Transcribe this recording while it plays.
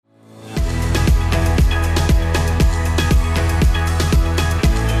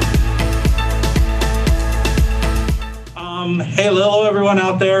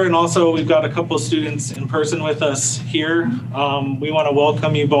everyone out there, and also we've got a couple of students in person with us here. We want to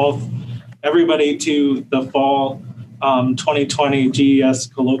welcome you both, everybody, to the fall 2020 GES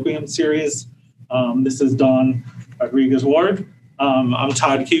Colloquium Series. This is Dawn Rodriguez-Ward. I'm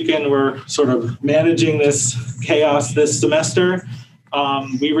Todd Kukin. We're sort of managing this chaos this semester.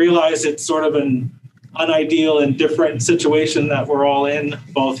 We realize it's sort of an unideal and different situation that we're all in,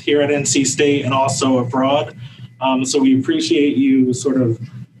 both here at NC State and also abroad. So we appreciate you sort of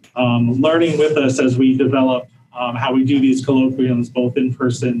learning with us as we develop how we do these colloquiums, both in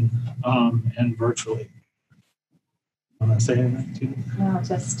person and virtually. Want to say anything to you? No,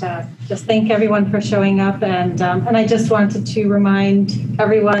 just thank everyone for showing up, and I just wanted to remind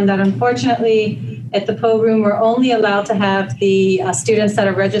everyone that unfortunately at the Poe Room we're only allowed to have the students that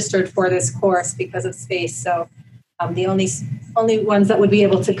are registered for this course because of space. So the only ones that would be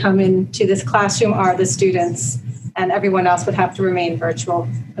able to come into this classroom are the students, and everyone else would have to remain virtual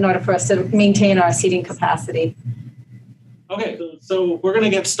in order for us to maintain our seating capacity. Okay, so we're going to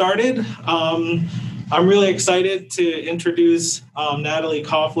get started. I'm really excited to introduce Natalie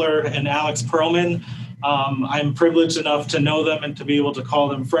Koffler and Alex Perlman. I'm privileged enough to know them and to be able to call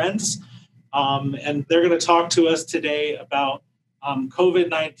them friends. And they're going to talk to us today about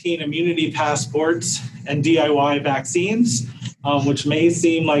COVID-19 immunity passports and DIY vaccines, which may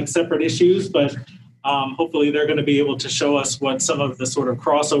seem like separate issues, but hopefully they're going to be able to show us what some of the sort of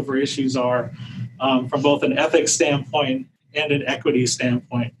crossover issues are from both an ethics standpoint and an equity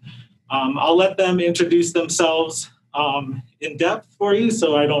standpoint. I'll let them introduce themselves in depth for you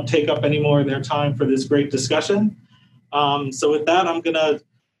so I don't take up any more of their time for this great discussion. So with that, I'm going to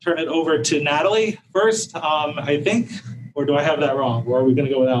turn it over to Natalie first, I think, or do I have that wrong? Or are we going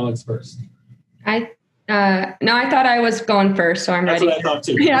to go with Alex first? No, I thought I was going first, so I'm ready. That's what I thought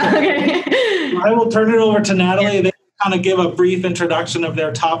too. Yeah, okay. I will turn it over to Natalie. They kind of give a brief introduction of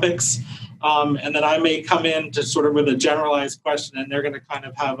their topics, and then I may come in to sort of with a generalized question, and they're going to kind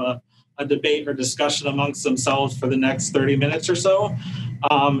of have a debate or discussion amongst themselves for the next 30 minutes or so,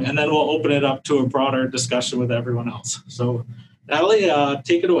 and then we'll open it up to a broader discussion with everyone else. So, Natalie,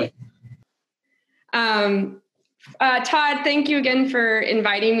 take it away. Todd, thank you again for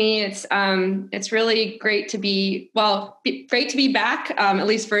inviting me. It's really great to be back, at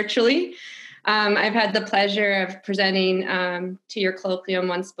least virtually. I've had the pleasure of presenting to your colloquium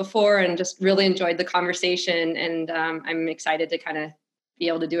once before and just really enjoyed the conversation. And I'm excited to kind of be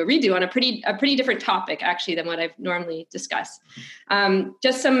able to do a redo on a pretty different topic, actually, than what I've normally discussed.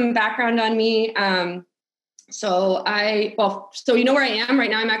 Just some background on me. So you know where I am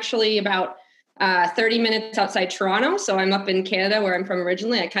right now. I'm actually about 30 minutes outside Toronto. So I'm up in Canada where I'm from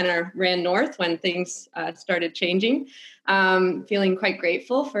originally. I kind of ran north when things started changing. Feeling quite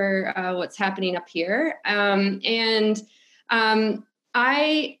grateful for what's happening up here. I'm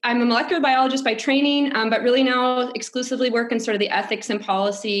a molecular biologist by training, but really now exclusively work in sort of the ethics and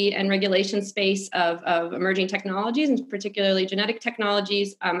policy and regulation space of emerging technologies, and particularly genetic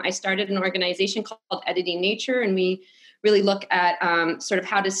technologies. I started an organization called Editing Nature, and we really look at sort of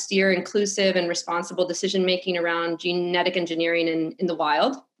how to steer inclusive and responsible decision-making around genetic engineering in the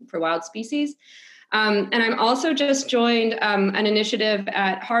wild, for wild species. And I'm also just joined an initiative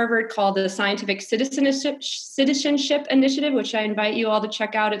at Harvard called the Scientific Citizenship Initiative, which I invite you all to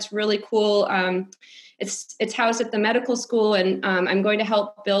check out. It's really cool. It's housed at the medical school, and I'm going to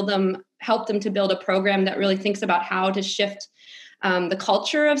help them to build a program that really thinks about how to shift the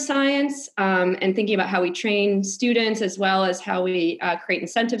culture of science and thinking about how we train students, as well as how we create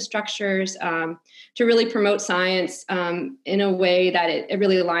incentive structures to really promote science in a way that it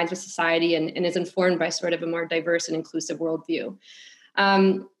really aligns with society and is informed by sort of a more diverse and inclusive worldview.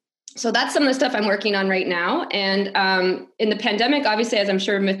 So that's some of the stuff I'm working on right now. And in the pandemic, obviously, as I'm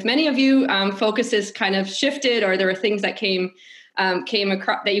sure with many of you, focus has kind of shifted, or there were things that came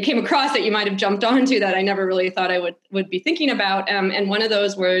across that you might have jumped onto that I never really thought I would be thinking about. And one of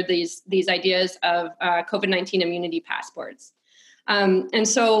those were these ideas of COVID-19 immunity passports. And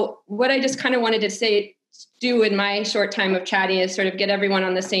so what I just kind of wanted to do in my short time of chatting is sort of get everyone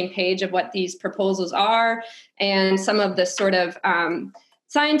on the same page of what these proposals are and some of the sort of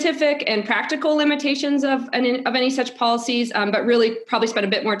scientific and practical limitations of any such policies, but really probably spend a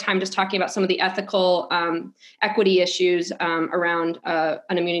bit more time just talking about some of the ethical equity issues around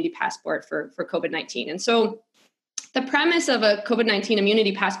an immunity passport for COVID-19. And so the premise of a COVID-19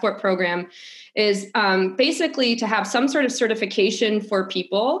 immunity passport program is basically to have some sort of certification for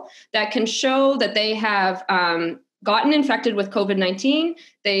people that can show that they have gotten infected with COVID-19,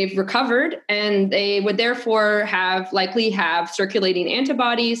 they've recovered, and they would therefore likely have circulating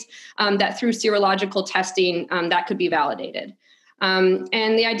antibodies that through serological testing that could be validated.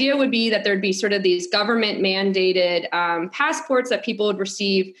 And the idea would be that there'd be sort of these government mandated passports that people would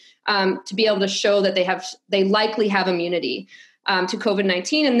receive to be able to show that they likely have immunity to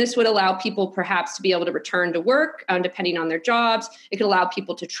COVID-19. And this would allow people perhaps to be able to return to work, depending on their jobs. It could allow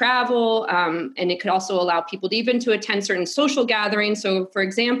people to travel, and it could also allow people to even to attend certain social gatherings. So, for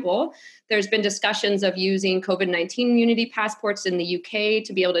example, there's been discussions of using COVID-19 immunity passports in the UK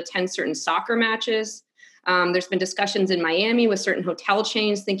to be able to attend certain soccer matches. There's been discussions in Miami with certain hotel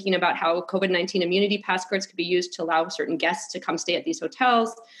chains thinking about how COVID-19 immunity passports could be used to allow certain guests to come stay at these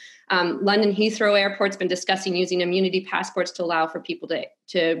hotels. London Heathrow Airport's been discussing using immunity passports to allow for people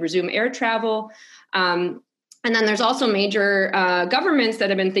to resume air travel. And then there's also major governments that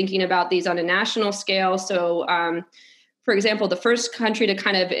have been thinking about these on a national scale. So, for example, the first country to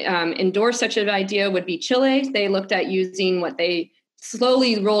kind of endorse such an idea would be Chile. They looked at using what they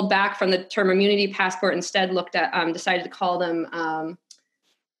slowly rolled back from the term immunity passport, instead decided to call them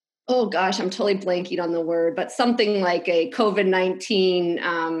oh gosh, I'm totally blanking on the word, but something like a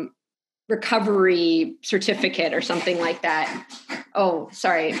COVID-19 recovery certificate or something like that. Oh,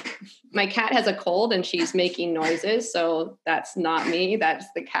 sorry. My cat has a cold and she's making noises. So that's not me. That's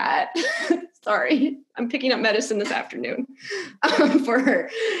the cat. Sorry. I'm picking up medicine this afternoon for her.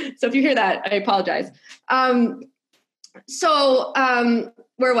 So if you hear that, I apologize.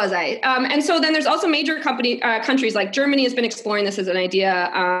 Where was I? And so then there's also major countries like Germany has been exploring this as an idea.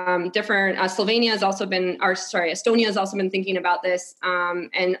 Estonia has also been thinking about this,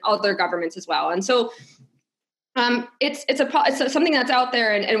 and other governments as well. And so it's something that's out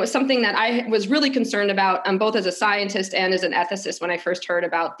there, and it was something that I was really concerned about, both as a scientist and as an ethicist when I first heard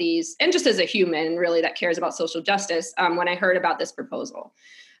about these, and just as a human really that cares about social justice when I heard about this proposal.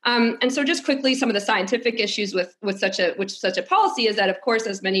 And so just quickly, some of the scientific issues with such a policy is that, of course,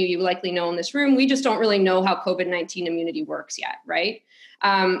 as many of you likely know in this room, we just don't really know how COVID-19 immunity works yet, right?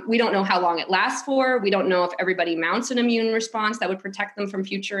 We don't know how long it lasts for. We don't know if everybody mounts an immune response that would protect them from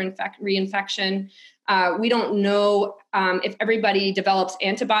future reinfection. We don't know if everybody develops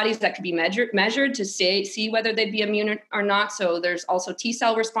antibodies that could be measured to see whether they'd be immune or not. So there's also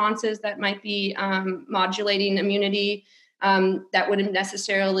T-cell responses that might be modulating immunity. That wouldn't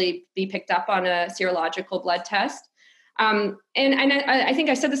necessarily be picked up on a serological blood test. And I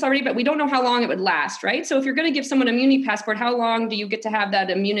think I said this already, but we don't know how long it would last, right? So if you're going to give someone an immunity passport, how long do you get to have that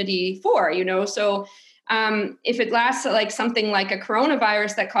immunity for, So if it lasts like something like a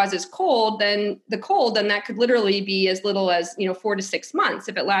coronavirus that causes cold, then that could literally be as little as, 4 to 6 months.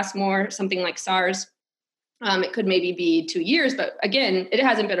 If it lasts more, something like SARS, it could maybe be 2 years. But again, it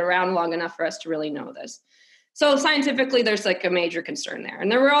hasn't been around long enough for us to really know this. So scientifically, there's like a major concern there.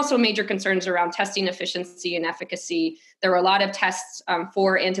 And there were also major concerns around testing efficiency and efficacy. There were a lot of tests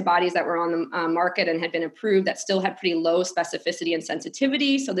for antibodies that were on the market and had been approved that still had pretty low specificity and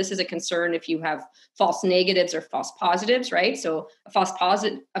sensitivity. So this is a concern if you have false negatives or false positives, right? So a false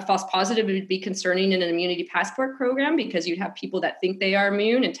positive would be concerning in an immunity passport program because you'd have people that think they are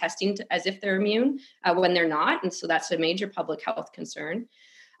immune and testing as if they're immune when they're not. And so that's a major public health concern.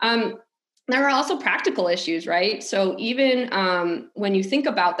 There are also practical issues, right? So even when you think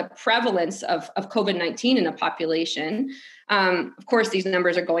about the prevalence of COVID-19 in a population, of course, these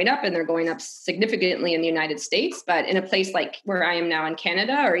numbers are going up and they're going up significantly in the United States. But in a place like where I am now in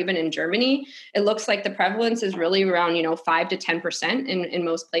Canada or even in Germany, it looks like the prevalence is really around, 5 to 10% in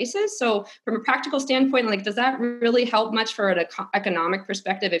most places. So from a practical standpoint, like, does that really help much for an economic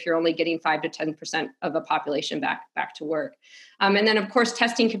perspective if you're only getting 5 to 10% of a population back to work? And then, of course,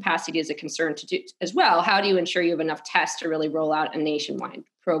 testing capacity is a concern to do as well. How do you ensure you have enough tests to really roll out a nationwide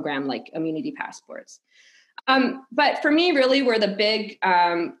program like immunity passports? But for me, really, where the big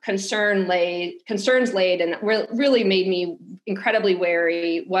concerns laid and really made me incredibly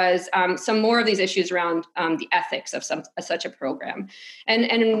wary was some more of these issues around the ethics of such a program. And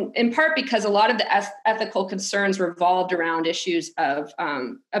in part because a lot of the ethical concerns revolved around issues of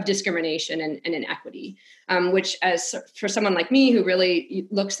discrimination and inequity, which as for someone like me who really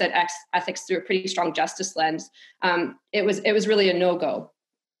looks at ethics through a pretty strong justice lens, it was really a no-go.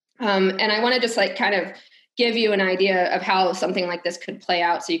 And I want to just kind of give you an idea of how something like this could play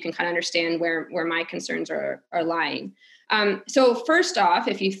out so you can kind of understand where my concerns are lying. So first off,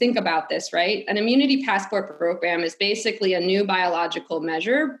 if you think about this, right, an immunity passport program is basically a new biological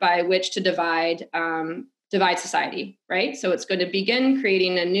measure by which to divide society, right? So it's going to begin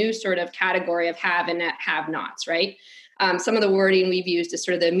creating a new sort of category of have and have-nots, right? Some of the wording we've used is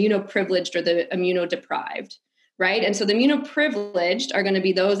sort of the immunoprivileged or the immunodeprived. Right. And so the immunoprivileged are going to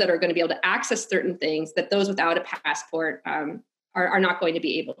be those that are going to be able to access certain things that those without a passport are not going to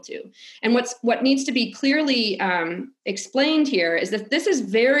be able to. And what needs to be clearly explained here is that this is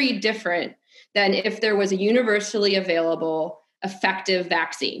very different than if there was a universally available, effective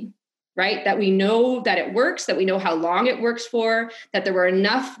vaccine, right? That we know that it works, that we know how long it works for, that there were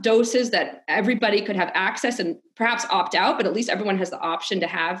enough doses that everybody could have access and perhaps opt out, but at least everyone has the option to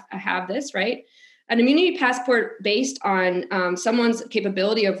have this, right? An immunity passport based on someone's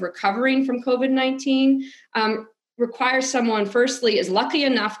capability of recovering from COVID-19 requires someone, firstly, is lucky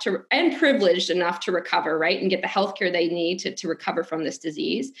enough to and privileged enough to recover, right, and get the healthcare they need to recover from this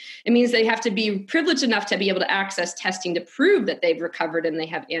disease. It means they have to be privileged enough to be able to access testing to prove that they've recovered and they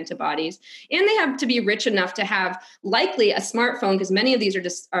have antibodies, and they have to be rich enough to have likely a smartphone, because many of these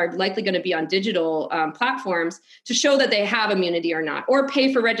are likely going to be on digital platforms, to show that they have immunity or not, or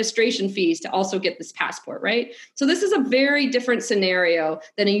pay for registration fees to also get this passport, right? So this is a very different scenario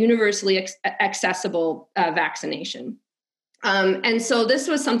than a universally accessible vaccination. And so this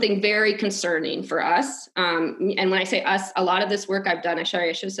was something very concerning for us. And when I say us, a lot of this work I've done, I should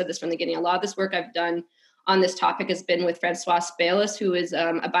have said this from the beginning, a lot of this work I've done on this topic has been with Francois Baylis, who is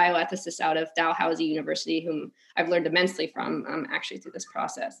a bioethicist out of Dalhousie University, whom I've learned immensely from actually through this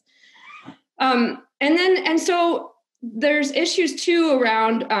process. And so there's issues too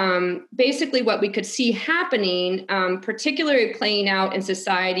around basically what we could see happening, particularly playing out in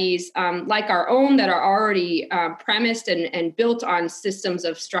societies like our own that are already premised and built on systems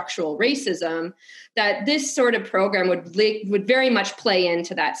of structural racism, that this sort of program would very much play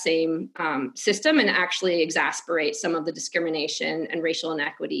into that same system and actually exacerbate some of the discrimination and racial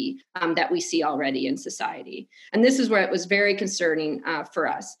inequity that we see already in society. And this is where it was very concerning for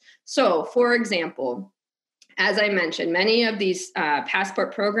us. So, for example, as I mentioned, many of these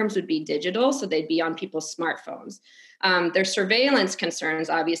passport programs would be digital, so they'd be on people's smartphones. There's surveillance concerns,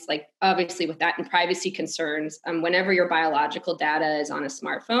 obviously with that, and privacy concerns whenever your biological data is on a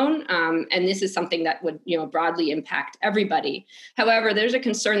smartphone. And this is something that would, broadly impact everybody. However, there's a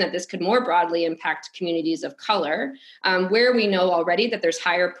concern that this could more broadly impact communities of color, where we know already that there's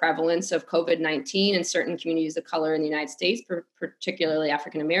higher prevalence of COVID-19 in certain communities of color in the United States, particularly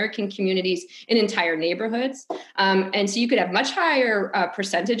African-American communities, in entire neighborhoods. And so you could have much higher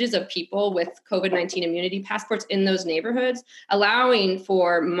percentages of people with COVID-19 immunity passports in those neighborhoods, allowing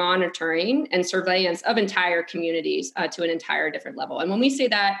for monitoring and surveillance of entire communities to an entire different level. And when we say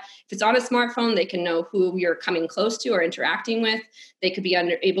that, if it's on a smartphone, they can know who you're coming close to or interacting with. They could be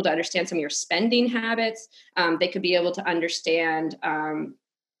able to understand some of your spending habits. They could be able to understand,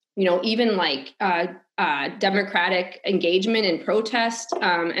 even like democratic engagement and protest.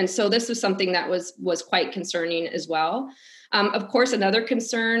 And so this was something that was quite concerning as well. Of course, another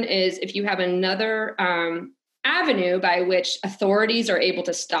concern is if you have another avenue by which authorities are able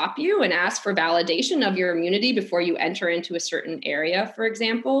to stop you and ask for validation of your immunity before you enter into a certain area, for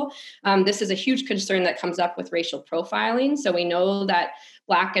example. This is a huge concern that comes up with racial profiling. So we know that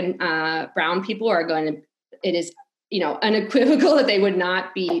Black and brown people are it is unequivocal that they would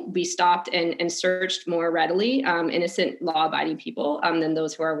not be stopped and searched more readily, innocent law-abiding people than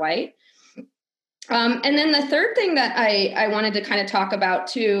those who are white. And then the third thing that I wanted to kind of talk about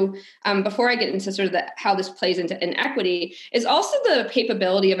too, before I get into sort of how this plays into inequity, is also the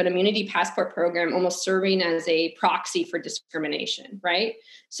capability of an immunity passport program almost serving as a proxy for discrimination, right?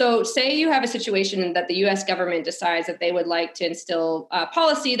 So say you have a situation that the US government decides that they would like to instill a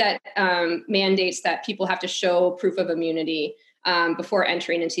policy that mandates that people have to show proof of immunity before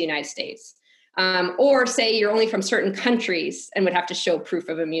entering into the United States. Or say you're only from certain countries and would have to show proof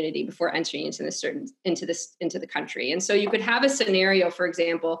of immunity before entering into the country. And so you could have a scenario, for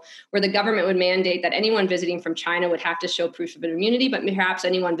example, where the government would mandate that anyone visiting from China would have to show proof of immunity, but perhaps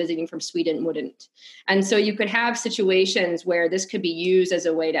anyone visiting from Sweden wouldn't. And so you could have situations where this could be used as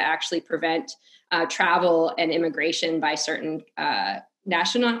a way to actually prevent travel and immigration by certain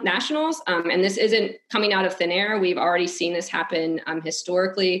nationals. And this isn't coming out of thin air. We've already seen this happen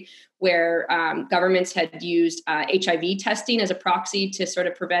historically, where governments had used HIV testing as a proxy to sort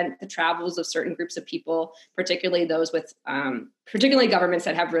of prevent the travels of certain groups of people, particularly those with, particularly governments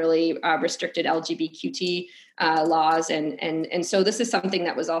that have really restricted LGBTQ laws. And so this is something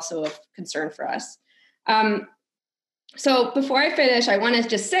that was also a concern for us. So before I finish, I want to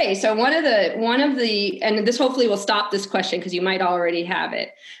just say, so one of the, and this hopefully will stop this question because you might already have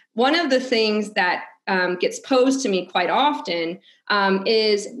it. One of the things that gets posed to me quite often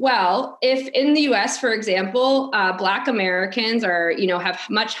is, well, if in the US, for example, Black Americans are, have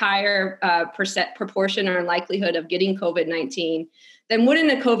much higher proportion or likelihood of getting COVID-19, then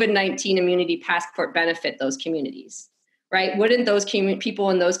wouldn't a COVID-19 immunity passport benefit those communities? right? Wouldn't those people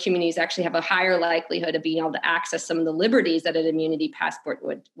in those communities actually have a higher likelihood of being able to access some of the liberties that an immunity passport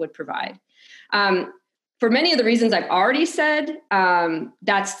would provide? For many of the reasons I've already said, I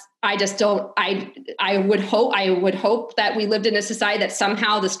would hope that we lived in a society that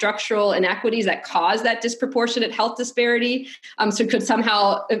somehow the structural inequities that cause that disproportionate health disparity could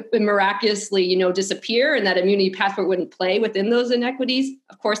somehow miraculously, disappear, and that immunity passport wouldn't play within those inequities.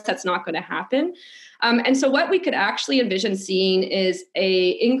 Of course, that's not going to happen. And so what we could actually envision seeing is a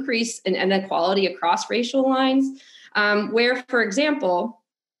increase in inequality across racial lines, where, for example,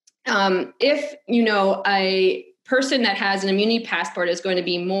 if, a person that has an immunity passport is going to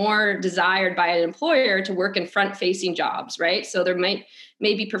be more desired by an employer to work in front-facing jobs, right? So there may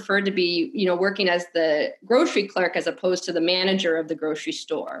be preferred to be, working as the grocery clerk as opposed to the manager of the grocery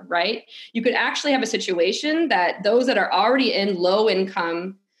store, right? You could actually have a situation that those that are already in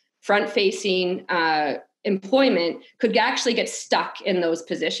low-income, front-facing employment could actually get stuck in those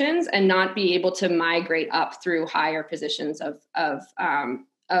positions and not be able to migrate up through higher positions of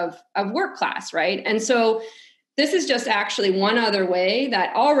work class, right? And so this is just actually one other way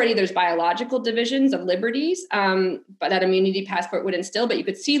that already there's biological divisions of liberties, but that immunity passport would instill. But you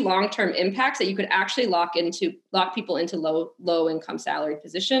could see long-term impacts that you could actually lock people into low income salary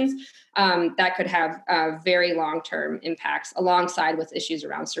positions that could have very long-term impacts alongside with issues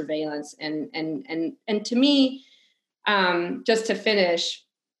around surveillance. And to me, just to finish,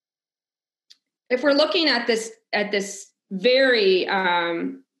 if we're looking at this very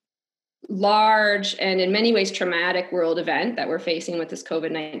large and in many ways traumatic world event that we're facing with this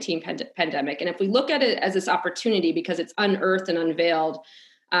COVID-19 pandemic. And if we look at it as this opportunity, because it's unearthed and unveiled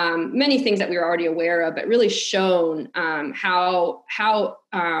many things that we were already aware of, but really shown how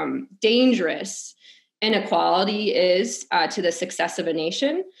dangerous inequality is to the success of a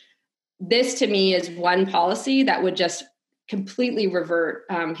nation. This to me is one policy that would just completely revert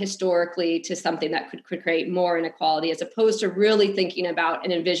historically to something that could create more inequality, as opposed to really thinking about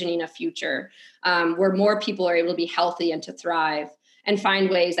and envisioning a future where more people are able to be healthy and to thrive and find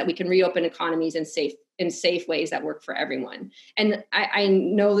ways that we can reopen economies in safe ways that work for everyone. And I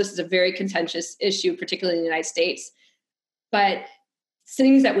know this is a very contentious issue, particularly in the United States, but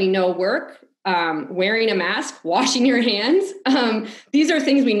things that we know work, wearing a mask, washing your hands. These are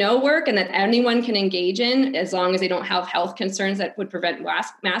things we know work and that anyone can engage in as long as they don't have health concerns that would prevent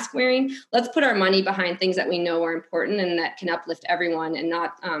mask wearing. Let's put our money behind things that we know are important and that can uplift everyone, and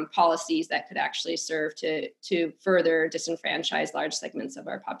not policies that could actually serve to further disenfranchise large segments of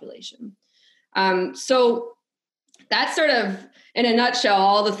our population. So that's sort of, in a nutshell,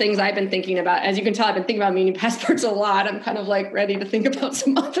 all the things I've been thinking about. As you can tell, I've been thinking about immunity passports a lot. I'm kind of like ready to think about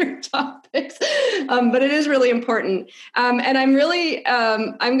some other topics, but it is really important. And I'm really,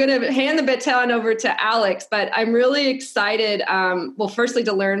 I'm going to hand the baton over to Alex, but I'm really excited, firstly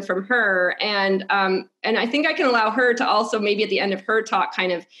to learn from her. And I think I can allow her to also maybe at the end of her talk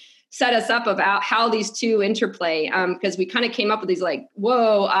kind of set us up about how these two interplay, because we kind of came up with these like,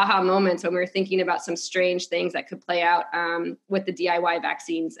 whoa, aha moments when we were thinking about some strange things that could play out with the DIY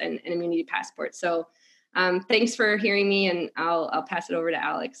vaccines and immunity passports. So thanks for hearing me, and I'll pass it over to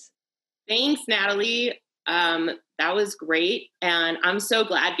Alex. Thanks, Natalie. That was great. And I'm so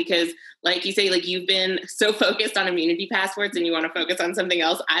glad because, like you say, like you've been so focused on immunity passports and you want to focus on something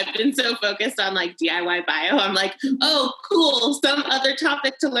else. I've been so focused on like DIY bio. I'm like, oh, cool. Some other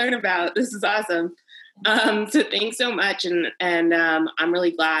topic to learn about. This is awesome. So thanks so much. And I'm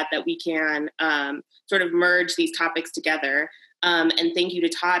really glad that we can sort of merge these topics together. And thank you to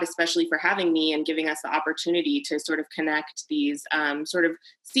Todd, especially for having me and giving us the opportunity to sort of connect these sort of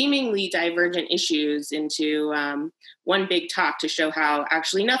seemingly divergent issues into one big talk to show how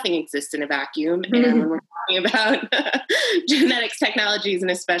actually nothing exists in a vacuum. Mm-hmm. And when we're talking about genetics technologies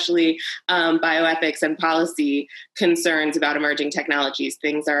and especially bioethics and policy concerns about emerging technologies,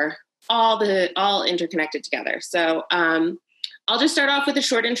 things are all interconnected together. So I'll just start off with a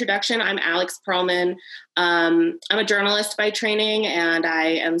short introduction. I'm Alex Perlman. I'm a journalist by training, and I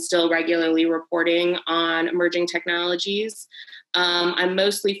am still regularly reporting on emerging technologies. I'm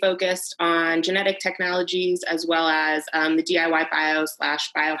mostly focused on genetic technologies as well as the DIY bio /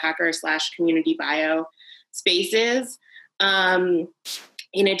 biohacker / community bio spaces.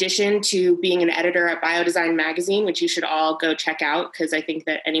 In addition to being an editor at Biodesign Magazine, which you should all go check out, because I think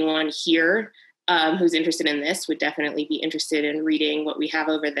that anyone here who's interested in this would definitely be interested in reading what we have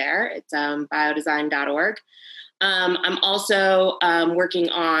over there. It's biodesign.org. I'm also working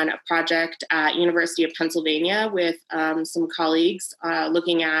on a project at University of Pennsylvania with some colleagues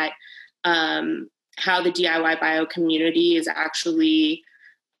looking at how the DIY bio community is actually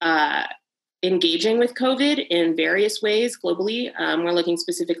engaging with COVID in various ways globally. We're looking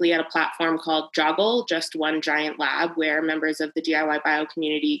specifically at a platform called Joggle, Just One Giant Lab, where members of the DIY bio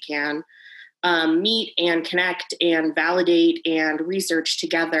community can meet and connect and validate and research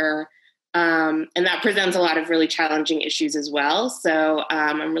together. And that presents a lot of really challenging issues as well. So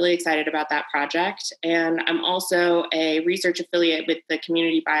I'm really excited about that project. And I'm also a research affiliate with the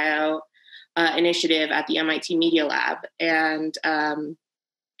Community Bio initiative at the MIT Media Lab. And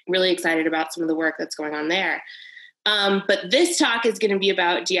really excited about some of the work that's going on there. But this talk is going to be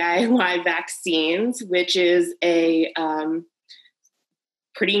about DIY vaccines, which is a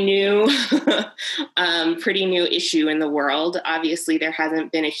pretty new issue in the world. Obviously, there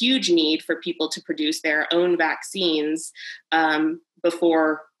hasn't been a huge need for people to produce their own vaccines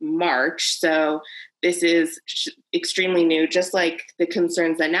before March. So this is extremely new, just like the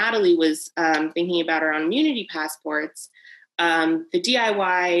concerns that Natalie was thinking about around immunity passports. The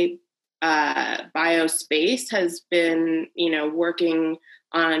DIY bio space has been, working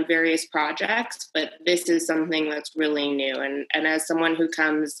on various projects, but this is something that's really new. And as someone who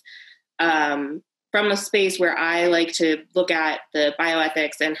comes from a space where I like to look at the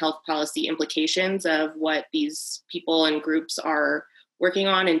bioethics and health policy implications of what these people and groups are working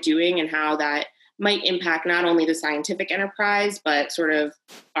on and doing, and how that might impact not only the scientific enterprise, but sort of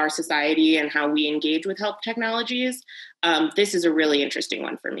our society and how we engage with health technologies. This is a really interesting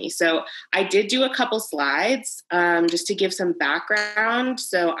one for me. So I did do a couple slides just to give some background,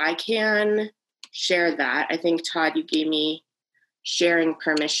 so I can share that. I think, Todd, you gave me sharing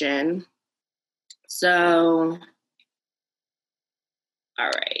permission. So, all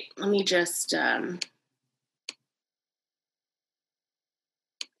right, let me just,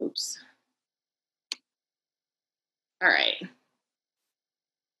 oops. All right.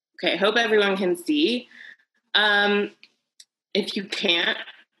 Okay, hope everyone can see. If you can't,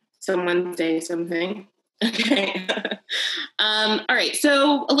 someone say something. Okay. All right,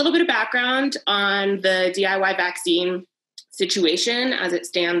 so a little bit of background on the DIY vaccine situation as it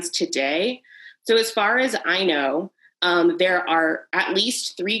stands today. So as far as I know, there are at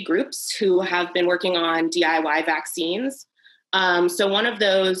least 3 groups who have been working on DIY vaccines. So one of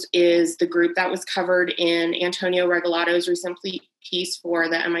those is the group that was covered in Antonio Regalato's recent piece for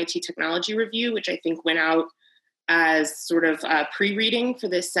the MIT Technology Review, which I think went out as sort of pre-reading for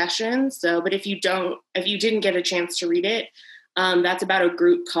this session. So, but if you didn't get a chance to read it, that's about a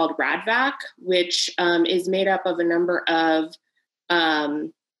group called RADVAC, which is made up of a number of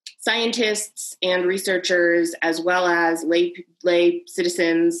scientists and researchers, as well as lay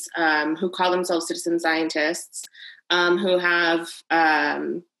citizens who call themselves citizen scientists, who have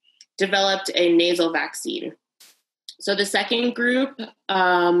developed a nasal vaccine. So the second group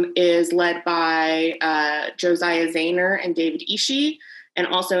is led by Josiah Zayner and David Ishii, and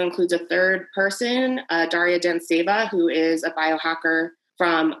also includes a third person, Daria Dentseva, who is a biohacker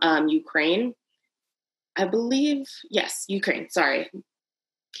from Ukraine. I believe, yes, Ukraine, sorry.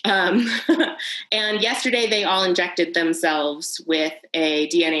 And yesterday they all injected themselves with a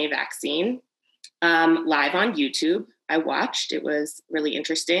DNA vaccine live on YouTube. I watched. It was really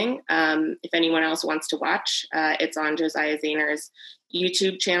interesting. If anyone else wants to watch, it's on Josiah Zayner's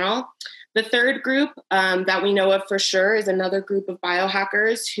YouTube channel. The third group that we know of for sure is another group of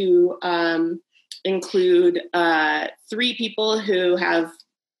biohackers who include 3 people who have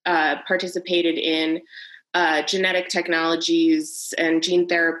participated in genetic technologies and gene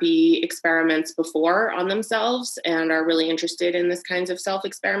therapy experiments before on themselves and are really interested in this kinds of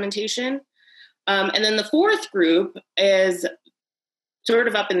self-experimentation. And then the fourth group is sort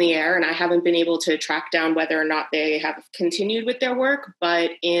of up in the air, and I haven't been able to track down whether or not they have continued with their work.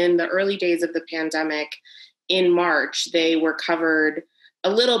 But in the early days of the pandemic, in March, they were covered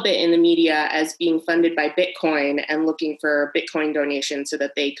a little bit in the media as being funded by Bitcoin and looking for Bitcoin donations so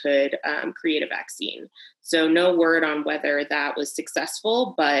that they could create a vaccine. So no word on whether that was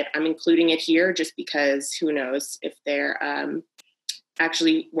successful, but I'm including it here just because who knows if they're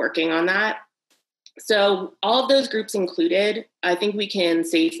actually working on that. So all of those groups included, I think we can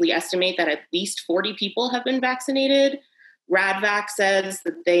safely estimate that at least 40 people have been vaccinated. RADVAC says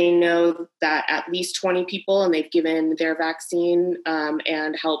that they know that at least 20 people, and they've given their vaccine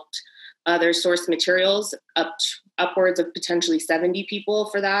and helped other source materials upwards of potentially 70 people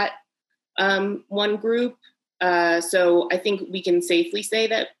for that one group. So I think we can safely say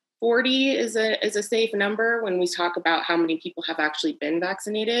that 40 is a safe number when we talk about how many people have actually been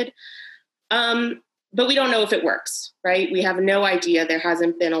vaccinated. But we don't know if it works, right? We have no idea. There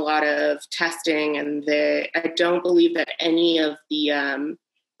hasn't been a lot of testing, and I don't believe that any of the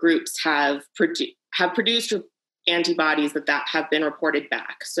groups have produced antibodies that have been reported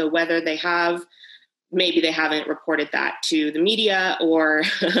back. So whether maybe they haven't reported that to the media or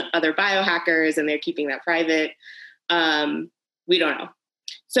other biohackers and they're keeping that private. We don't know.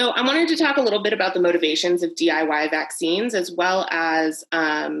 So I wanted to talk a little bit about the motivations of DIY vaccines, as well as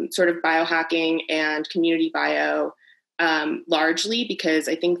sort of biohacking and community bio largely, because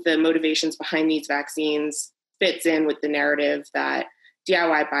I think the motivations behind these vaccines fits in with the narrative that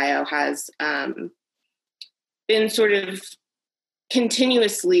DIY bio has been sort of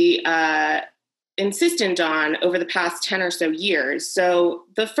continuously insistent on over the past 10 or so years. So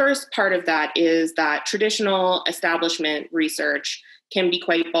the first part of that is that traditional establishment research can be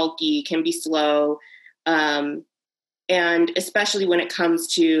quite bulky, can be slow, and especially when it comes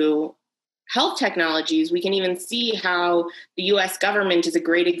to health technologies, we can even see how the U.S. government is a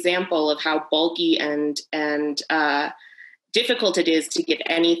great example of how bulky and difficult it is to get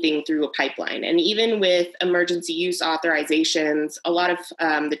anything through a pipeline. And even with emergency use authorizations, a lot of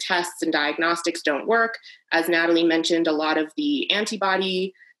the tests and diagnostics don't work. As Natalie mentioned, a lot of the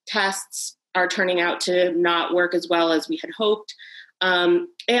antibody tests are turning out to not work as well as we had hoped.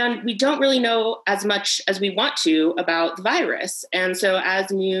 And we don't really know as much as we want to about the virus. And so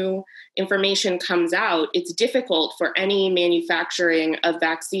as new information comes out, it's difficult for any manufacturing of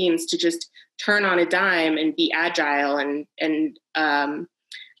vaccines to just turn on a dime and be agile and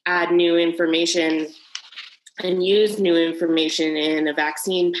add new information and use new information in a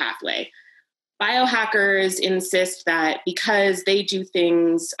vaccine pathway. Biohackers insist that because they do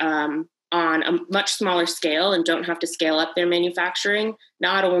things on a much smaller scale and don't have to scale up their manufacturing,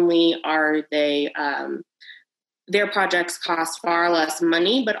 not only are they their projects cost far less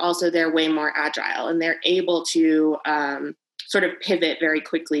money, but also they're way more agile and they're able to sort of pivot very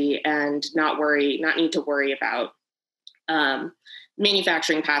quickly and not need to worry about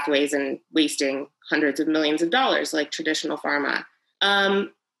manufacturing pathways and wasting hundreds of millions of dollars like traditional pharma.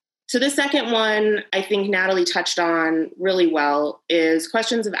 So the second one I think Natalie touched on really well is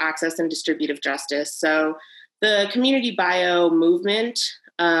questions of access and distributive justice. So the community bio movement,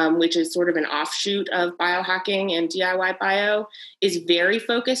 which is sort of an offshoot of biohacking and DIY bio, is very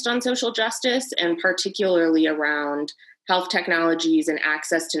focused on social justice and particularly around health technologies and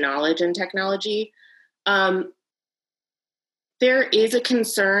access to knowledge and technology. There is a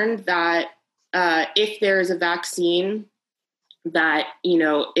concern that if there is a vaccine that,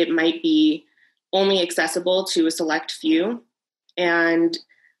 it might be only accessible to a select few. And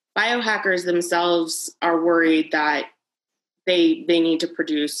biohackers themselves are worried that they need to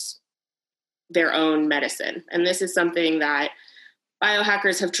produce their own medicine. And this is something that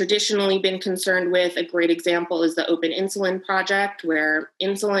biohackers have traditionally been concerned with. A great example is the Open Insulin Project, where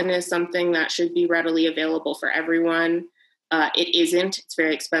insulin is something that should be readily available for everyone. It isn't. It's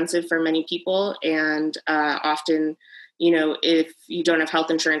very expensive for many people. And often, if you don't have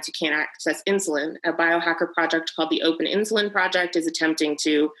health insurance, you can't access insulin. A biohacker project called the Open Insulin Project is attempting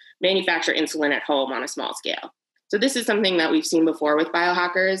to manufacture insulin at home on a small scale. So this is something that we've seen before with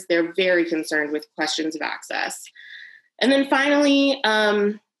biohackers. They're very concerned with questions of access. And then finally,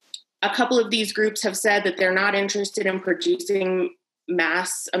 a couple of these groups have said that they're not interested in producing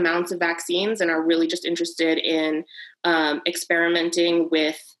mass amounts of vaccines and are really just interested in experimenting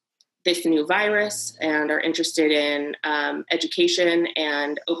with this new virus and are interested in education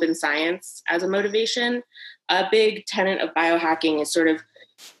and open science as a motivation. A big tenet of biohacking is sort of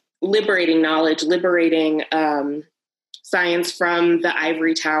liberating knowledge, liberating science from the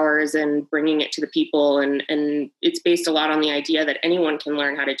ivory towers and bringing it to the people. And it's based a lot on the idea that anyone can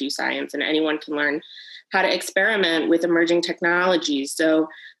learn how to do science and anyone can learn how to experiment with emerging technologies. So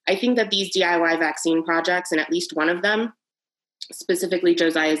I think that these DIY vaccine projects, and at least one of them, specifically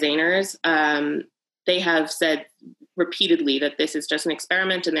Josiah Zahner's, they have said repeatedly that this is just an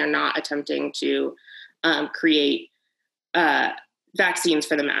experiment and they're not attempting to create vaccines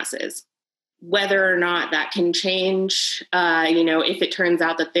for the masses. Whether or not that can change, if it turns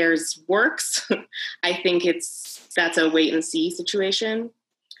out that theirs works, I think that's a wait and see situation.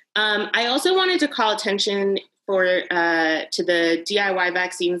 I also wanted to call attention to the DIY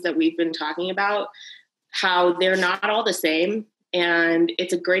vaccines that we've been talking about, how they're not all the same. And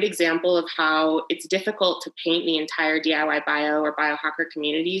it's a great example of how it's difficult to paint the entire DIY bio or biohacker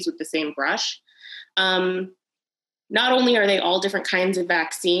communities with the same brush. Not only are they all different kinds of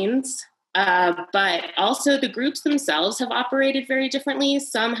vaccines, but also the groups themselves have operated very differently.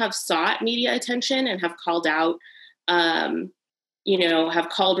 Some have sought media attention and have called out, have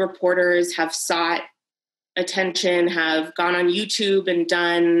called reporters, have sought attention, have gone on YouTube and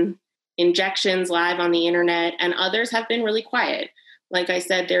done injections live on the internet, and others have been really quiet. like I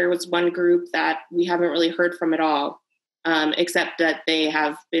said, there was one group that we haven't really heard from at all, except that they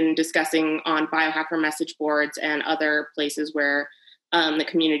have been discussing on biohacker message boards and other places where the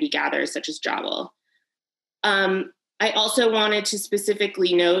community gathers, such as Jabal. I also wanted to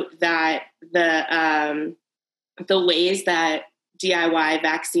specifically note that the ways that DIY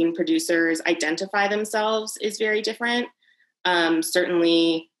vaccine producers identify themselves is very different.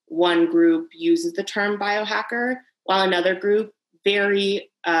 Certainly, one group uses the term biohacker, while another group very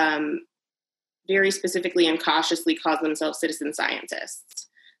specifically and cautiously calls themselves citizen scientists.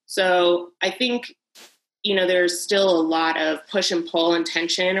 So I think, there's still a lot of push and pull and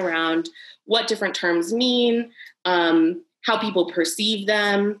tension around what different terms mean, how people perceive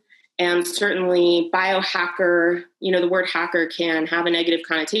them. And certainly biohacker, the word hacker can have a negative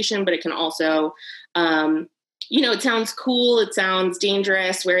connotation, but it can also, it sounds cool, it sounds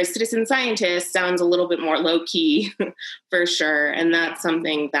dangerous, whereas citizen scientist sounds a little bit more low key for sure. And that's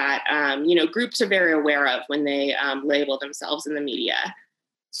something that, groups are very aware of when they label themselves in the media.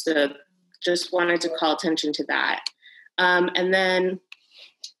 So just wanted to call attention to that.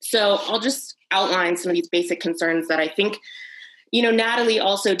 So I'll just outline some of these basic concerns that I think, Natalie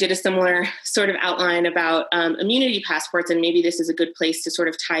also did a similar sort of outline about immunity passports, and maybe this is a good place to sort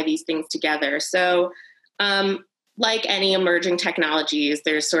of tie these things together. So like any emerging technologies,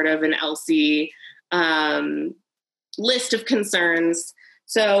 there's sort of an ELSI list of concerns.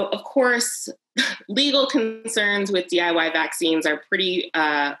 So of course, legal concerns with DIY vaccines are pretty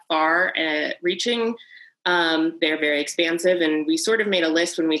far reaching. They're very expansive, and we sort of made a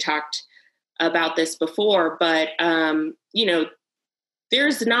list when we talked about this before, but,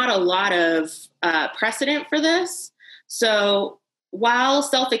 there's not a lot of precedent for this. So while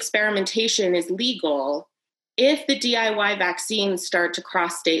self-experimentation is legal, if the DIY vaccines start to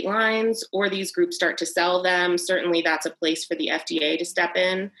cross state lines or these groups start to sell them, certainly that's a place for the FDA to step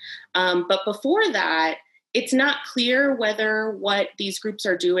in. But before that, it's not clear whether what these groups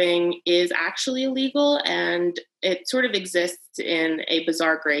are doing is actually illegal, and it sort of exists in a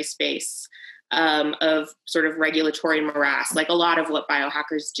bizarre gray space of sort of regulatory morass, like a lot of what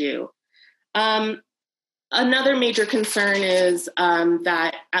biohackers do. Another major concern is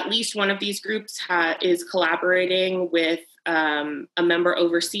that at least one of these groups is collaborating with a member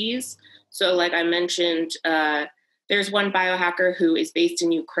overseas. So like I mentioned, there's one biohacker who is based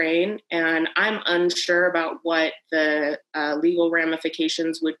in Ukraine, and I'm unsure about what the legal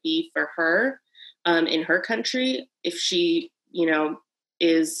ramifications would be for her in her country if she,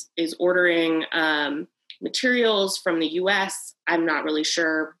 is ordering materials from the U.S. I'm not really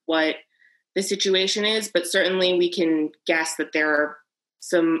sure what the situation is, but certainly we can guess that there are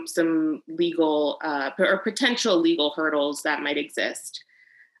some legal or potential legal hurdles that might exist.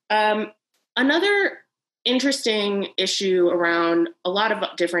 Another interesting issue around a lot of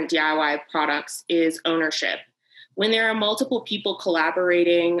different DIY products is ownership. When there are multiple people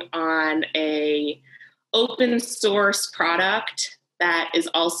collaborating on a open source product that is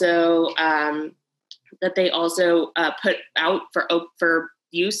also that they also put out for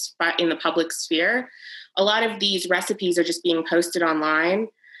use in the public sphere, a lot of these recipes are just being posted online.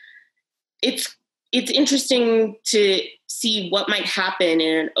 It's interesting to see what might happen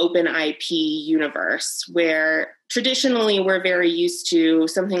in an open IP universe where traditionally we're very used to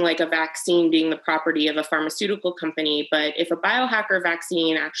something like a vaccine being the property of a pharmaceutical company. But if a biohacker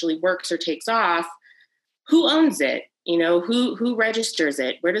vaccine actually works or takes off, who owns it? Who registers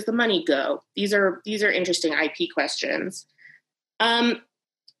it? Where does the money go? These are interesting IP questions.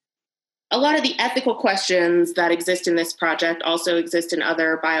 A lot of the ethical questions that exist in this project also exist in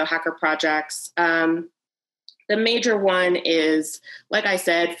other biohacker projects. The major one is, like I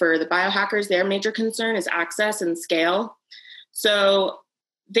said, for the biohackers, their major concern is access and scale. So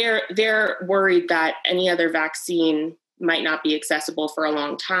they're worried that any other vaccine might not be accessible for a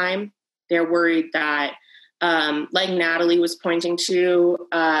long time. They're worried that, like Natalie was pointing to,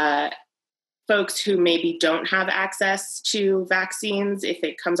 folks who maybe don't have access to vaccines, if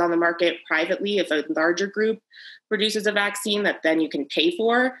it comes on the market privately, if a larger group produces a vaccine that then you can pay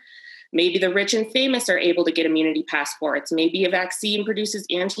for, maybe the rich and famous are able to get immunity passports. Maybe a vaccine produces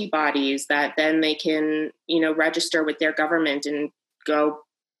antibodies that then they can, register with their government and go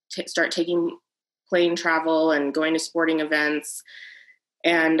start taking plane travel and going to sporting events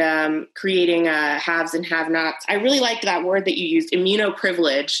and creating haves and have-nots. I really liked that word that you used,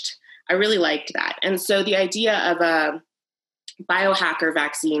 immunoprivileged. I really liked that. And so the idea of a biohacker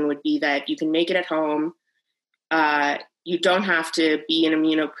vaccine would be that you can make it at home. You don't have to be an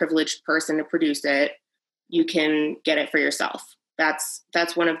immunoprivileged person to produce it. You can get it for yourself. That's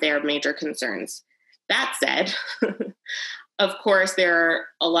one of their major concerns. That said, Of course, there are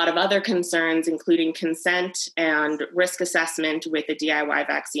a lot of other concerns, including consent and risk assessment with a DIY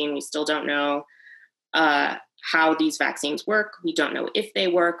vaccine. We still don't know how these vaccines work. We don't know if they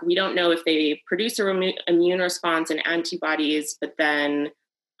work. We don't know if they produce an immune response and antibodies, but then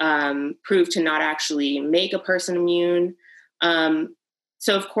prove to not actually make a person immune.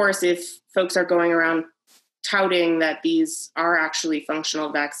 So, of course, if folks are going around touting that these are actually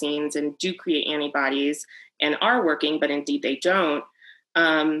functional vaccines and do create antibodies and are working, but indeed they don't,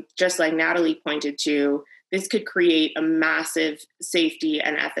 just like Natalie pointed to, this could create a massive safety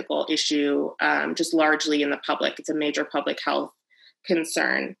and ethical issue, just largely in the public. It's a major public health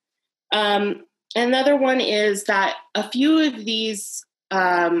concern. Another one is that a few of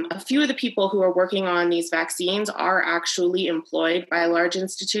the people who are working on these vaccines are actually employed by large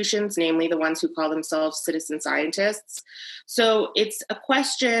institutions, namely the ones who call themselves citizen scientists. So it's a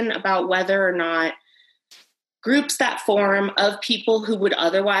question about whether or not groups that form of people who would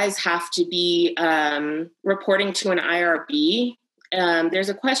otherwise have to be reporting to an IRB, there's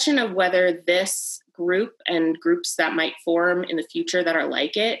a question of whether this group and groups that might form in the future that are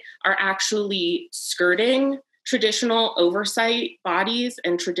like it are actually skirting traditional oversight bodies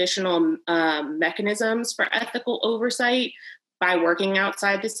and traditional mechanisms for ethical oversight by working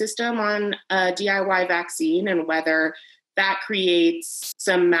outside the system on a DIY vaccine, and whether that creates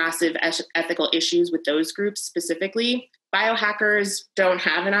some massive ethical issues with those groups specifically. Biohackers don't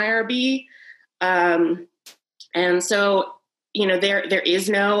have an IRB. And so, there is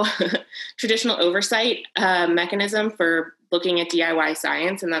no traditional oversight mechanism for looking at DIY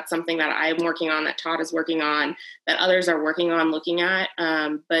science. And that's something that I'm working on, that Todd is working on, that others are working on looking at.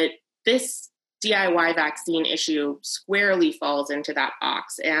 But this DIY vaccine issue squarely falls into that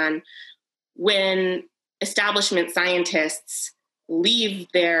box. And when establishment scientists leave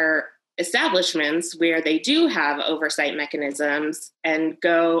their establishments where they do have oversight mechanisms and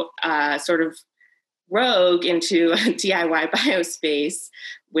go sort of rogue into a DIY biospace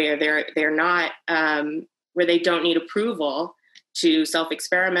where they're not where they don't need approval to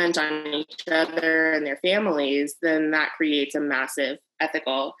self-experiment on each other and their families, then that creates a massive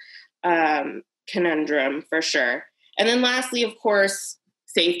ethical conundrum for sure. And then lastly, of course,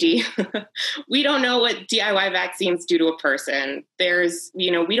 safety. We don't know what DIY vaccines do to a person.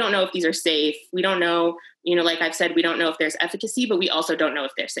 We don't know if these are safe. We don't know, like I've said, we don't know if there's efficacy, but we also don't know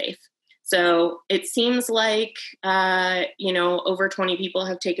if they're safe. So it seems like, over 20 people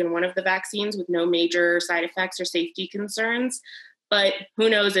have taken one of the vaccines with no major side effects or safety concerns. But who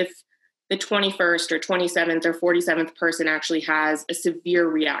knows if the 21st or 27th or 47th person actually has a severe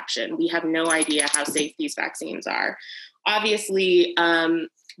reaction. We have no idea how safe these vaccines are. Obviously,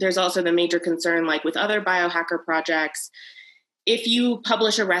 there's also the major concern, like with other biohacker projects, if you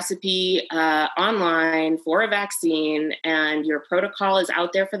publish a recipe online for a vaccine and your protocol is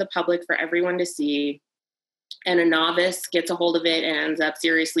out there for the public, for everyone to see, and a novice gets a hold of it and ends up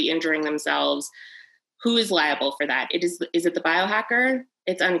seriously injuring themselves, who is liable for that? Is it the biohacker?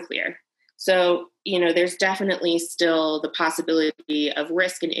 It's unclear. So, there's definitely still the possibility of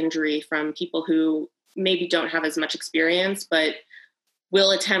risk and injury from people who maybe don't have as much experience, but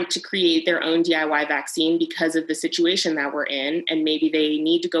will attempt to create their own DIY vaccine because of the situation that we're in. And maybe they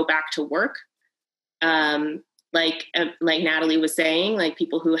need to go back to work. Like Natalie was saying, like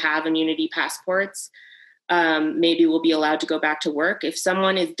people who have immunity passports, maybe will be allowed to go back to work. If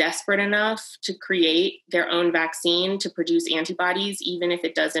someone is desperate enough to create their own vaccine to produce antibodies, even if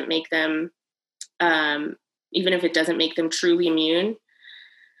it doesn't make them truly immune,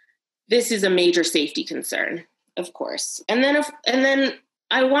 this is a major safety concern, of course. And then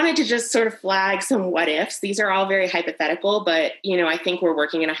I wanted to just sort of flag some what ifs. These are all very hypothetical, but, I think we're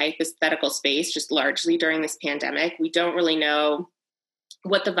working in a hypothetical space just largely during this pandemic. We don't really know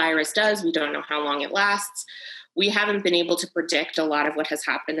what the virus does. We don't know how long it lasts. We haven't been able to predict a lot of what has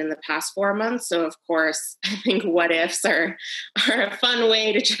happened in the past 4 months. So, of course, I think what ifs are a fun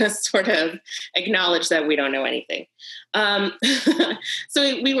way to just sort of acknowledge that we don't know anything.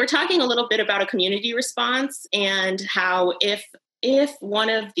 So we were talking a little bit about a community response and how if one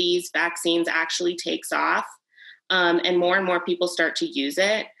of these vaccines actually takes off and more people start to use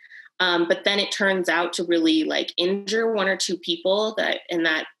it, but then it turns out to really injure one or two people that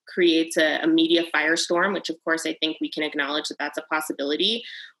creates a media firestorm, which of course I think we can acknowledge that that's a possibility.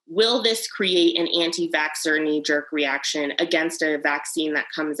 Will this create an anti-vaxxer knee-jerk reaction against a vaccine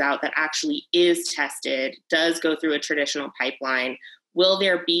that comes out that actually is tested, does go through a traditional pipeline? Will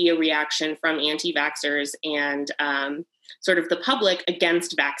there be a reaction from anti-vaxxers and sort of the public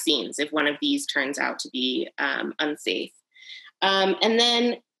against vaccines if one of these turns out to be unsafe? And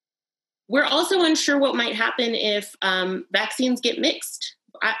then we're also unsure what might happen if vaccines get mixed.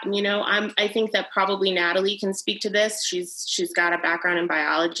 I think that probably Natalie can speak to this. She's got a background in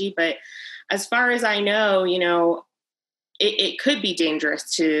biology, but as far as I know, it could be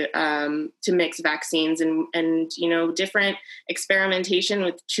dangerous to mix vaccines and different experimentation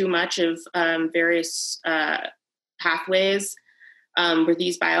with too much of various pathways where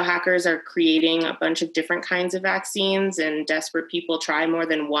these biohackers are creating a bunch of different kinds of vaccines, and desperate people try more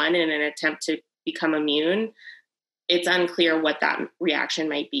than one in an attempt to become immune. It's unclear what that reaction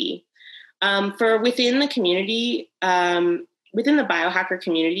might be. For within the community, within the biohacker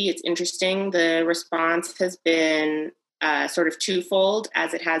community, it's interesting. The response has been sort of twofold,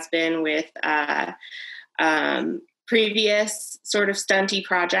 as it has been with previous sort of stunty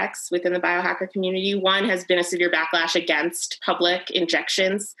projects within the biohacker community. One has been a severe backlash against public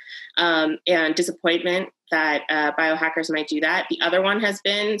injections and disappointment that biohackers might do that. The other one has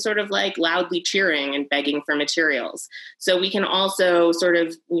been sort of like loudly cheering and begging for materials. So we can also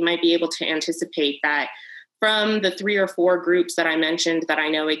we might be able to anticipate that from the 3 or 4 groups that I mentioned that I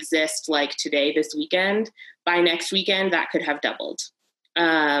know exist, like today, this weekend, by next weekend, that could have doubled.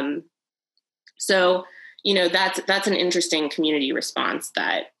 That's an interesting community response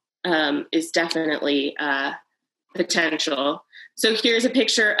that is definitely potential. So here's a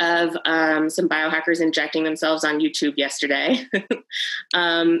picture of some biohackers injecting themselves on YouTube yesterday.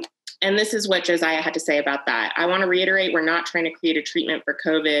 And this is what Josiah had to say about that. I want to reiterate, we're not trying to create a treatment for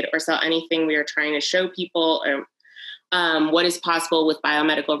COVID or sell anything. We are trying to show people what is possible with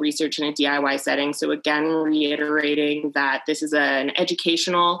biomedical research in a DIY setting. So again, reiterating that this is an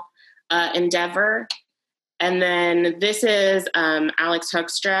educational endeavor. And then this is Alex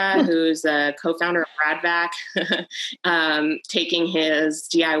Hoekstra, who's a co-founder of RadVac, taking his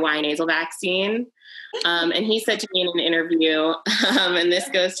DIY nasal vaccine. And he said to me in an interview, and this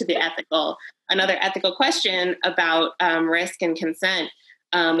goes to another ethical question about risk and consent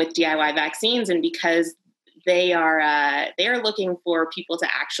with DIY vaccines. And because they are looking for people to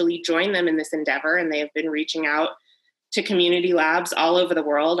actually join them in this endeavor, and they have been reaching out to community labs all over the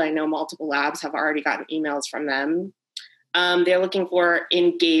world. I know multiple labs have already gotten emails from them. They're looking for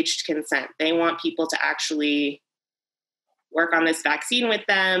engaged consent. They want people to actually work on this vaccine with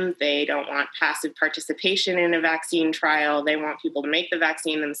them. They don't want passive participation in a vaccine trial. They want people to make the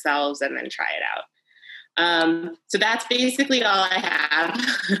vaccine themselves and then try it out. So that's basically all I have.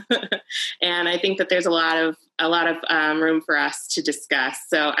 And I think that there's a lot of room for us to discuss.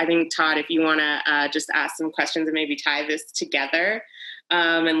 So I think, Todd, if you want to just ask some questions and maybe tie this together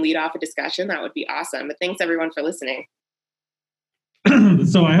and lead off a discussion, that would be awesome. But thanks everyone for listening.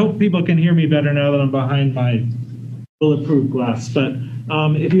 So I hope people can hear me better now that I'm behind my bulletproof glass. But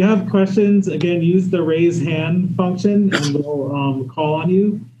if you have questions, again, use the raise hand function and we'll call on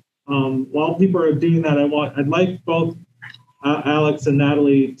you. While people are doing that, I'd like both Alex and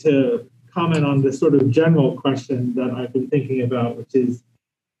Natalie to comment on this sort of general question that I've been thinking about, which is,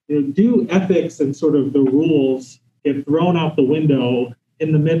 do ethics and sort of the rules get thrown out the window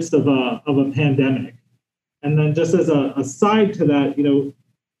in the midst of a pandemic? And then just as a side to that,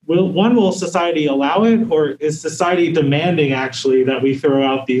 will society allow it, or is society demanding actually that we throw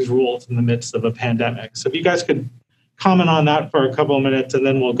out these rules in the midst of a pandemic? So if you guys could comment on that for a couple of minutes, and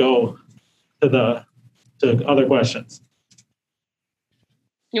then we'll go to other questions.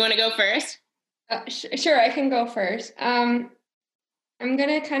 You want to go first? Sure, I can go first. I'm going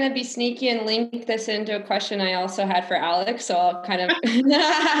to kind of be sneaky and link this into a question I also had for Alex. So I'll kind of...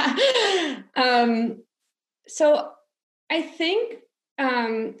 So I think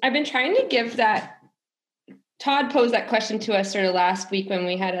I've been trying to give that... Todd posed that question to us sort of last week when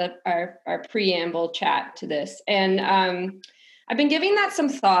we had our preamble chat to this. And I've been giving that some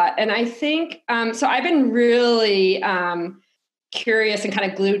thought. And I think... so I've been really... curious and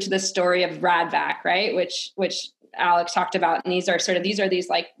kind of glued to the story of RadVac, right? Which Alex talked about. And these are these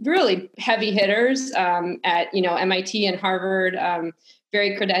like really heavy hitters at, MIT and Harvard,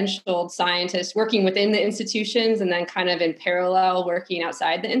 very credentialed scientists working within the institutions and then kind of in parallel working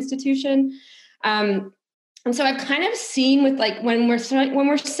outside the institution. And so I've kind of seen with like, when we're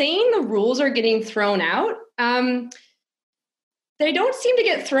saying the rules are getting thrown out, they don't seem to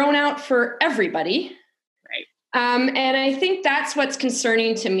get thrown out for everybody. And I think that's what's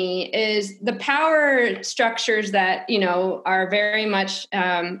concerning to me is the power structures that, are very much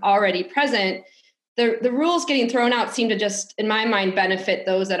already present. The rules getting thrown out seem to just, in my mind, benefit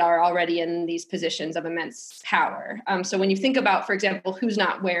those that are already in these positions of immense power. So when you think about, for example, who's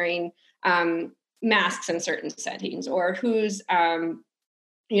not wearing masks in certain settings, or who's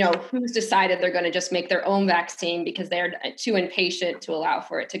who's decided they're going to just make their own vaccine because they're too impatient to allow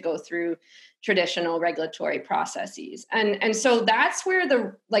for it to go through traditional regulatory processes. And so that's where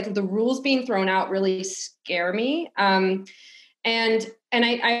the rules being thrown out really scare me. And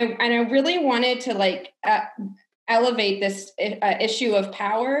I really wanted to elevate this issue of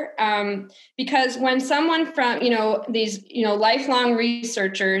power, because when someone from, these, lifelong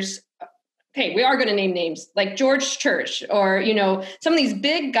researchers, okay, we are going to name names like George Church or, some of these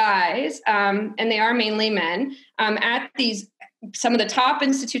big guys, and they are mainly men, at some of the top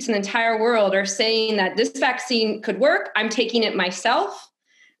institutes in the entire world are saying that this vaccine could work. I'm taking it myself.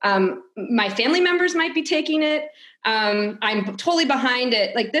 My family members might be taking it. I'm totally behind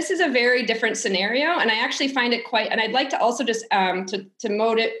it. Like, this is a very different scenario. And I actually find it and I'd like to also just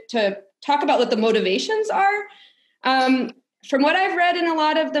to talk about what the motivations are. From what I've read in a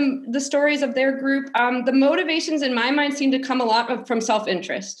lot of the stories of their group, the motivations in my mind seem to come a lot from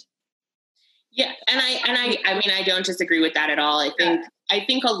self-interest. Yeah, and I don't disagree with that at all. I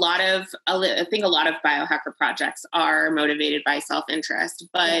think a lot of biohacker projects are motivated by self-interest,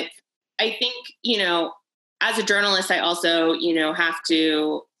 but I think, as a journalist, I also, have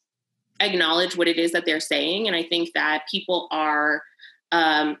to acknowledge what it is that they're saying, and I think that people are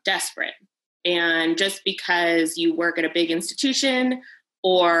desperate. And just because you work at a big institution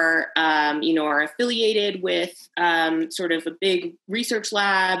or, are affiliated with sort of a big research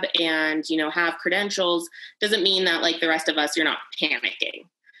lab and, have credentials, doesn't mean that, like the rest of us, you're not panicking.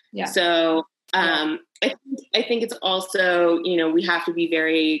 Yeah. So I think it's also, we have to be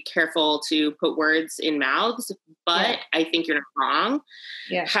very careful to put words in mouths, but I think you're not wrong.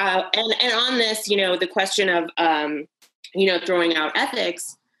 Yeah. And on this, the question of, throwing out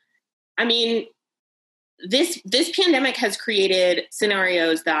ethics, I mean, this pandemic has created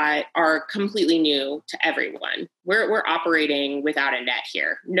scenarios that are completely new to everyone. We're operating without a net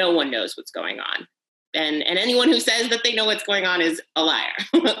here. No one knows what's going on. And anyone who says that they know what's going on is a liar.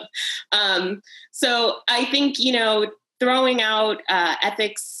 So I think, throwing out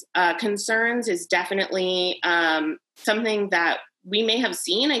ethics concerns is definitely something that we may have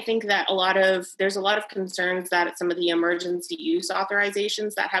seen. I think that there's a lot of concerns that some of the emergency use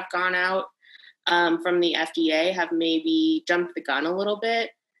authorizations that have gone out from the FDA have maybe jumped the gun a little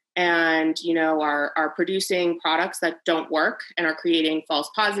bit and, are producing products that don't work and are creating false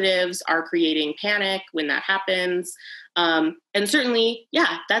positives, are creating panic when that happens. And certainly,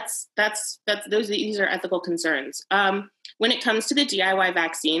 these are ethical concerns. When it comes to the DIY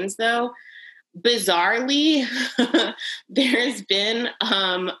vaccines, though, bizarrely, there's been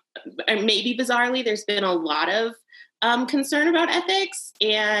a lot of concern about ethics.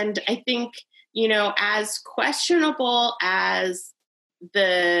 And I think, as questionable as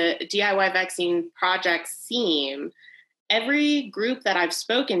the DIY vaccine projects seem, every group that I've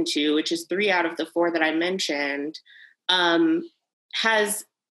spoken to, which is 3 out of the 4 that I mentioned, has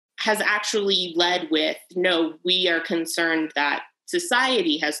actually led with, no, we are concerned that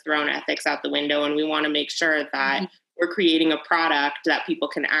society has thrown ethics out the window, and we want to make sure that we're creating a product that people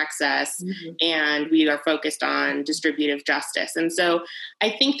can access, and we are focused on distributive justice. And so I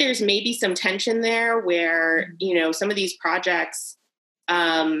think there's maybe some tension there where, some of these projects,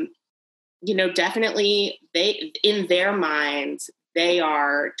 definitely in their minds, they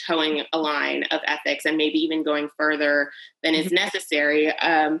are towing a line of ethics and maybe even going further than is necessary.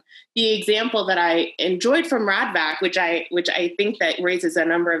 The example that I enjoyed from RADVAC, which I think that raises a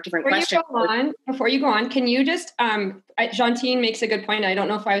number of different questions. Before you go on, can you just, Jantine makes a good point. I don't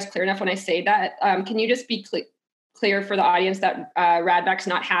know if I was clear enough when I say that. Can you just be clear for the audience that RADVAC's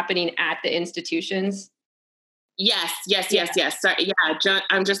not happening at the institutions? Yes. Sorry,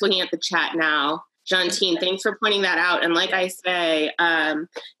 I'm just looking at the chat now. Jantine, thanks for pointing that out. And like I say,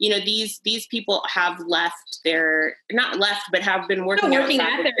 these people have not left, but have been working at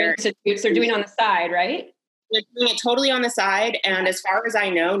their institutes. They're doing on the side, right? They're doing it totally on the side. And as far as I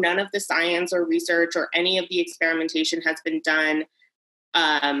know, none of the science or research or any of the experimentation has been done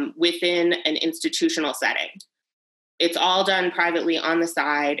within an institutional setting. It's all done privately on the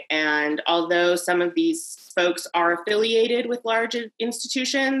side. And although some of these folks are affiliated with large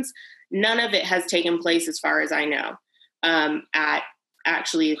institutions, none of it has taken place, as far as I know, at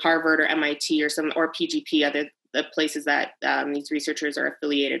actually Harvard or MIT or PGP, the places that these researchers are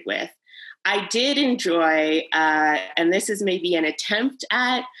affiliated with. I did enjoy, and this is maybe an attempt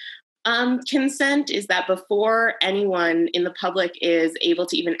at consent, is that before anyone in the public is able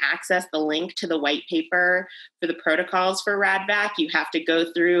to even access the link to the white paper for the protocols for RADVAC, you have to go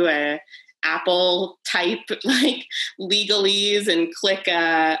through Apple type like legalese and click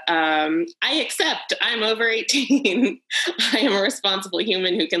I accept, I'm over 18. I am a responsible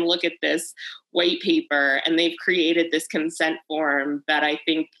human who can look at this white paper, and they've created this consent form that I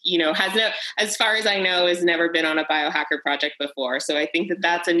think, as far as I know, has never been on a biohacker project before. So I think that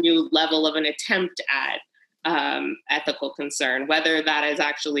that's a new level of an attempt at ethical concern. Whether that is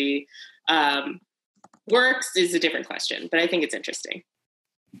actually works is a different question, but I think it's interesting.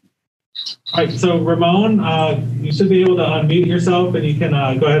 All right, so Ramon, you should be able to unmute yourself and you can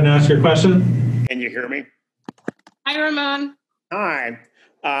go ahead and ask your question. Can you hear me? Hi, Ramon. Hi.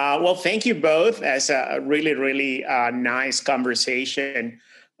 Well, thank you both. That's a really, really nice conversation.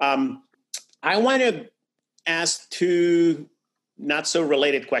 I want to ask two not so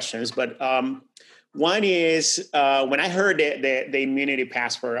related questions, but one is when I heard the immunity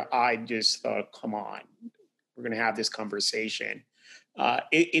passport, I just thought, come on, we're going to have this conversation.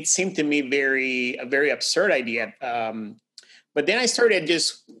 It seemed to me a very absurd idea. But then I started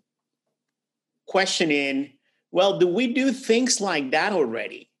just questioning, well, do we do things like that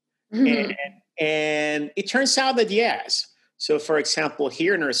already? Mm-hmm. And it turns out that yes. So for example,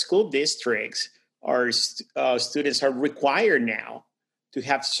 here in our school districts, our students are required now to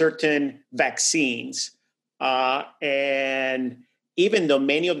have certain vaccines. And even though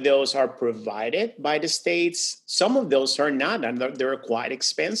many of those are provided by the states, some of those are not, and they're quite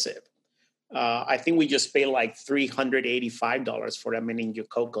expensive. I think we just pay like $385 for a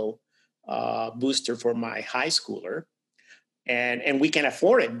meningococcal booster for my high schooler. And we can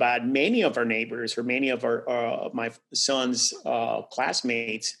afford it, but many of our neighbors or many of my son's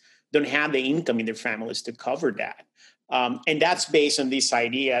classmates don't have the income in their families to cover that. And that's based on this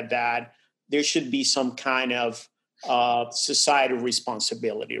idea that there should be some kind of societal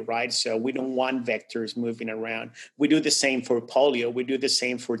responsibility, right? So we don't want vectors moving around. We do the same for polio. We do the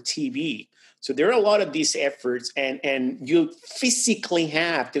same for TB. So there are a lot of these efforts, and you physically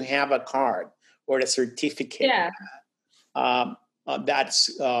have to have a card or a certificate. Yeah. That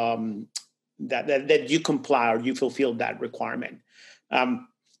you comply or you fulfill that requirement.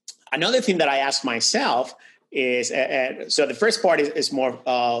 Another thing that I ask myself is, so the first part is more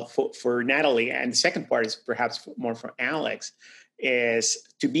for Natalie, and the second part is perhaps more for Alex, is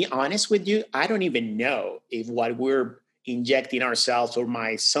to be honest with you, I don't even know if what we're injecting ourselves or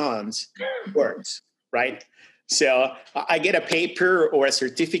my sons works, right? So I get a paper or a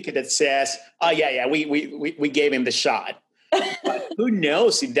certificate that says, oh, yeah, we gave him the shot. But who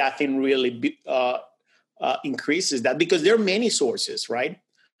knows if that thing really increases that? Because there are many sources, right?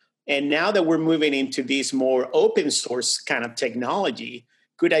 And now that we're moving into this more open source kind of technology,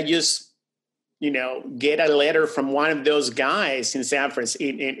 could I just, get a letter from one of those guys in San Francisco,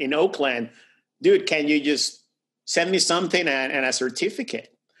 in Oakland, dude, can you just send me something and a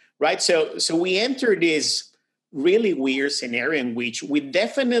certificate, right? So we enter this really weird scenario in which we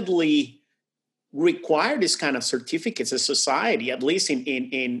definitely require this kind of certificates as society, at least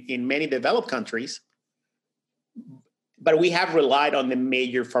in many developed countries. But we have relied on the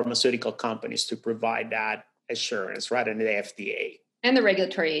major pharmaceutical companies to provide that assurance, right? And the FDA. And the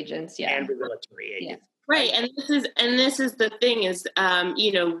regulatory agents, yeah. And regulatory agents. Yeah. Right. And this is the thing is,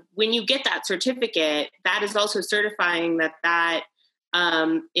 when you get that certificate, that is also certifying that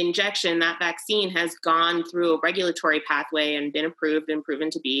injection, that vaccine has gone through a regulatory pathway and been approved and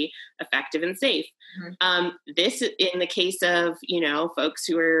proven to be effective and safe. Mm-hmm. This, in the case of, folks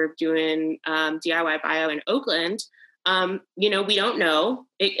who are doing DIY bio in Oakland, we don't know.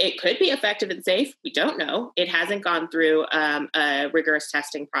 It could be effective and safe. We don't know. It hasn't gone through a rigorous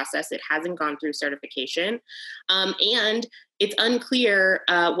testing process. It hasn't gone through certification. And it's unclear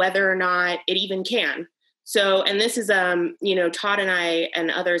whether or not it even can. So, and this is, Todd and I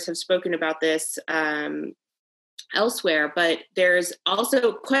and others have spoken about this elsewhere, but there's also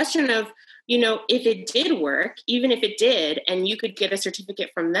a question of, if it did work, even if it did, and you could get a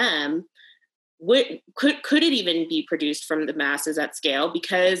certificate from them, could it even be produced from the masses at scale?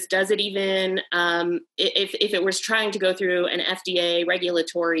 Because does it even, if it was trying to go through an FDA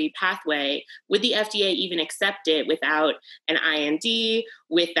regulatory pathway, would the FDA even accept it without an IND,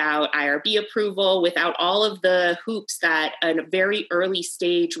 without IRB approval, without all of the hoops that a very early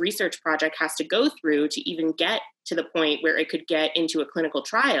stage research project has to go through to even get to the point where it could get into a clinical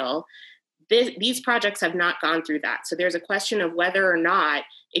trial? These projects have not gone through that. So there's a question of whether or not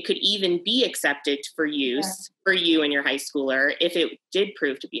it could even be accepted for use for you and your high schooler if it did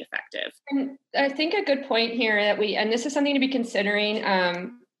prove to be effective. And I think a good point here that and this is something to be considering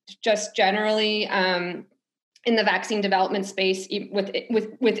just generally, in the vaccine development space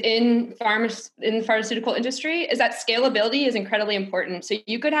within the pharmaceutical industry is that scalability is incredibly important. So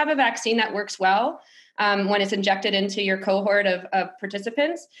you could have a vaccine that works well when it's injected into your cohort of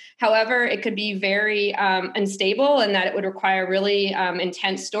participants. However, it could be very unstable in that it would require really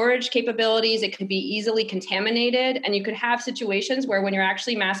intense storage capabilities. It could be easily contaminated. And you could have situations where when you're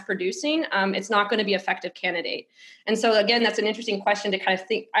actually mass producing, it's not going to be an effective candidate. And so again, that's an interesting question to kind of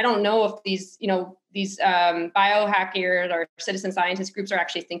think. I don't know if these biohackers or citizen scientist groups are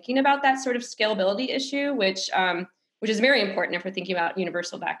actually thinking about that sort of scalability issue, which is very important if we're thinking about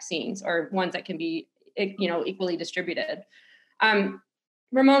universal vaccines or ones that can be equally distributed.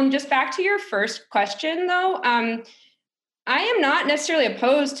 Ramon, just back to your first question, though, I am not necessarily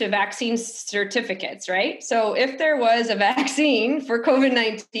opposed to vaccine certificates, right? So if there was a vaccine for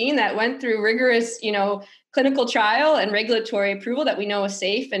COVID-19 that went through rigorous, clinical trial and regulatory approval that we know is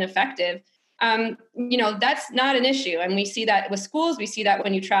safe and effective, that's not an issue. And we see that with schools. We see that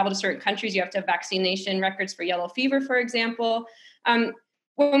when you travel to certain countries, you have to have vaccination records for yellow fever, for example.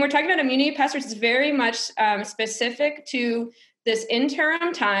 When we're talking about immunity passports, it's very much specific to this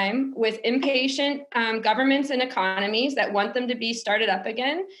interim time with impatient governments and economies that want them to be started up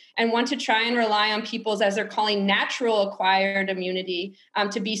again and want to try and rely on people's, as they're calling, natural acquired immunity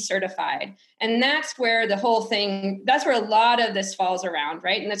to be certified. And that's where that's where a lot of this falls around,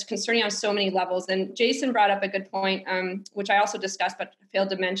 right? And that's concerning on so many levels. And Jason brought up a good point, which I also discussed but failed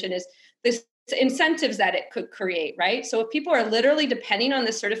to mention, is this incentives that it could create, right? So if people are literally depending on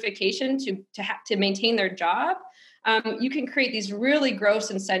the certification to maintain their job, you can create these really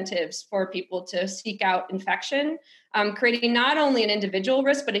gross incentives for people to seek out infection, creating not only an individual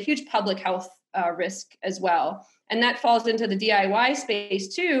risk, but a huge public health risk as well. And that falls into the DIY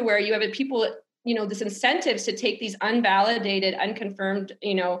space too, where you have people, this incentives to take these unvalidated, unconfirmed,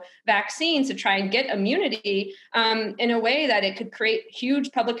 vaccines to try and get immunity in a way that it could create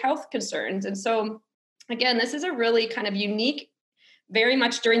huge public health concerns. And so, again, this is a really kind of unique, very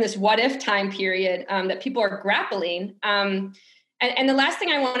much during this what if time period that people are grappling. And the last thing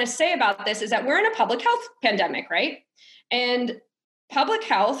I want to say about this is that we're in a public health pandemic, right? And public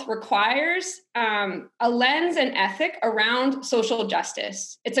health requires a lens and ethic around social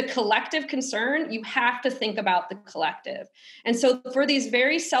justice. It's a collective concern. You have to think about the collective. And so for these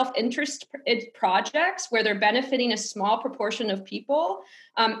very self-interest projects where they're benefiting a small proportion of people,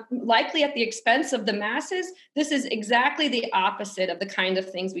 likely at the expense of the masses, this is exactly the opposite of the kind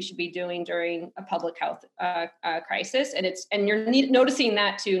of things we should be doing during a public health crisis. And you're noticing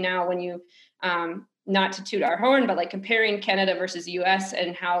that too now when you not to toot our horn, but like comparing Canada versus US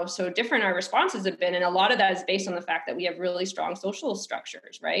and how so different our responses have been. And a lot of that is based on the fact that we have really strong social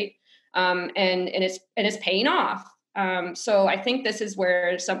structures, right? And it's paying off. So I think this is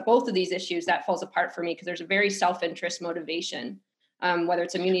where both of these issues that falls apart for me, because there's a very self-interest motivation, whether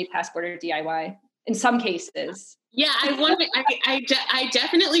it's immunity passport or DIY in some cases. Yeah, I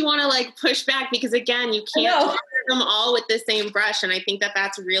definitely want to like push back, because again, you can't tar them all with the same brush. And I think that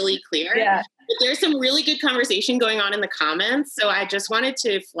that's really clear. Yeah. But there's some really good conversation going on in the comments. So I just wanted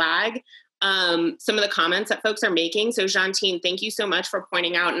to flag some of the comments that folks are making. So Jantine, thank you so much for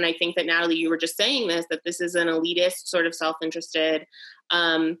pointing out. And I think that Natalie, you were just saying that this is an elitist sort of self-interested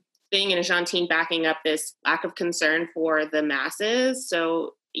thing, and Jantine backing up this lack of concern for the masses.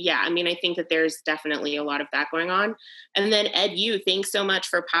 So yeah, I mean, I think that there's definitely a lot of that going on. And then Ed, thanks so much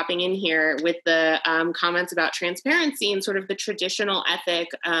for popping in here with the comments about transparency and sort of the traditional ethic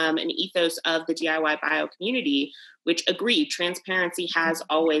and ethos of the DIY bio community, which agree, transparency has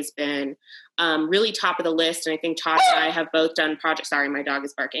always been really top of the list. And I think Todd and I have both done projects. Sorry, my dog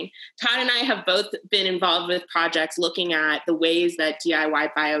is barking. Todd and I have both been involved with projects looking at the ways that DIY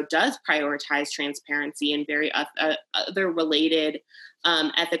bio does prioritize transparency and very other related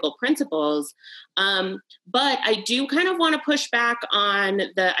ethical principles. But I do kind of want to push back on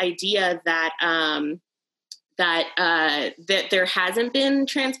the idea that that there hasn't been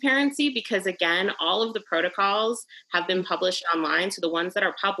transparency, because again, all of the protocols have been published online. So the ones that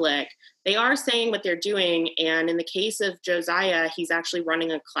are public, they are saying what they're doing. And in the case of Josiah, he's actually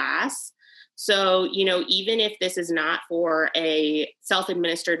running a class. So, even if this is not for a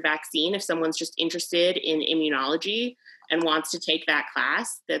self-administered vaccine, if someone's just interested in immunology and wants to take that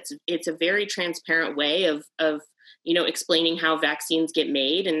class, it's a very transparent way of explaining how vaccines get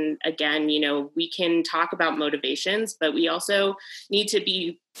made. And again, we can talk about motivations, but we also need to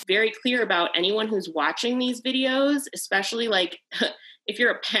be very clear about anyone who's watching these videos, especially like if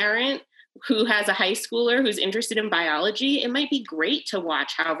you're a parent who has a high schooler who's interested in biology, it might be great to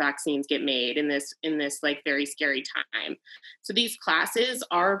watch how vaccines get made in this like very scary time. So these classes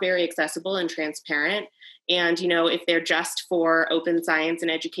are very accessible and transparent. And, if they're just for open science and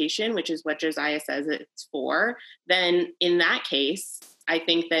education, which is what Josiah says it's for, then in that case, I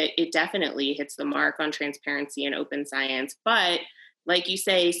think that it definitely hits the mark on transparency and open science. But like you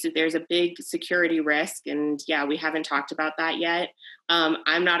say, so there's a big security risk. And yeah, we haven't talked about that yet.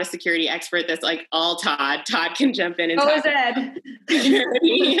 I'm not a security expert. That's like all Todd. Todd can jump in and talk about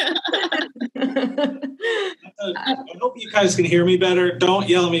security. I hope you guys can hear me better. Don't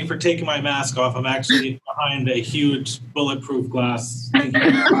yell at me for taking my mask off. I'm actually behind a huge bulletproof glass. I'm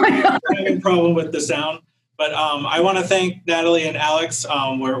having a problem with the sound. But I want to thank Natalie and Alex.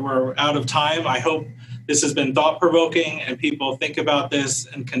 We're out of time. I hope this has been thought-provoking and people think about this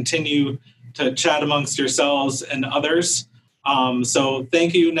and continue to chat amongst yourselves and others. So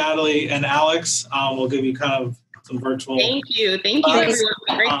thank you, Natalie and Alex. We'll give you kind of some virtual. Thank you. Thank you, everyone.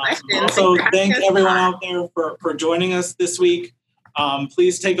 Great questions. Also, thank everyone out there for joining us this week.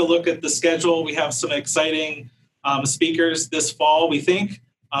 Please take a look at the schedule. We have some exciting speakers this fall, we think.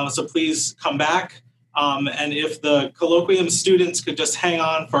 So please come back. And if the colloquium students could just hang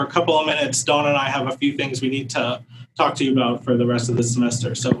on for a couple of minutes, Dawn and I have a few things we need to talk to you about for the rest of the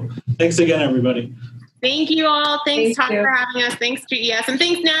semester. So thanks again, everybody. Thank you all. Thanks, Todd, for having us. Thanks, GES. And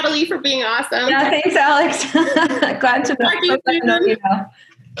thanks, Natalie, for being awesome. Yeah, thanks, Alex. Glad to know.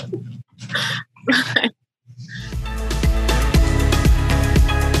 Bye.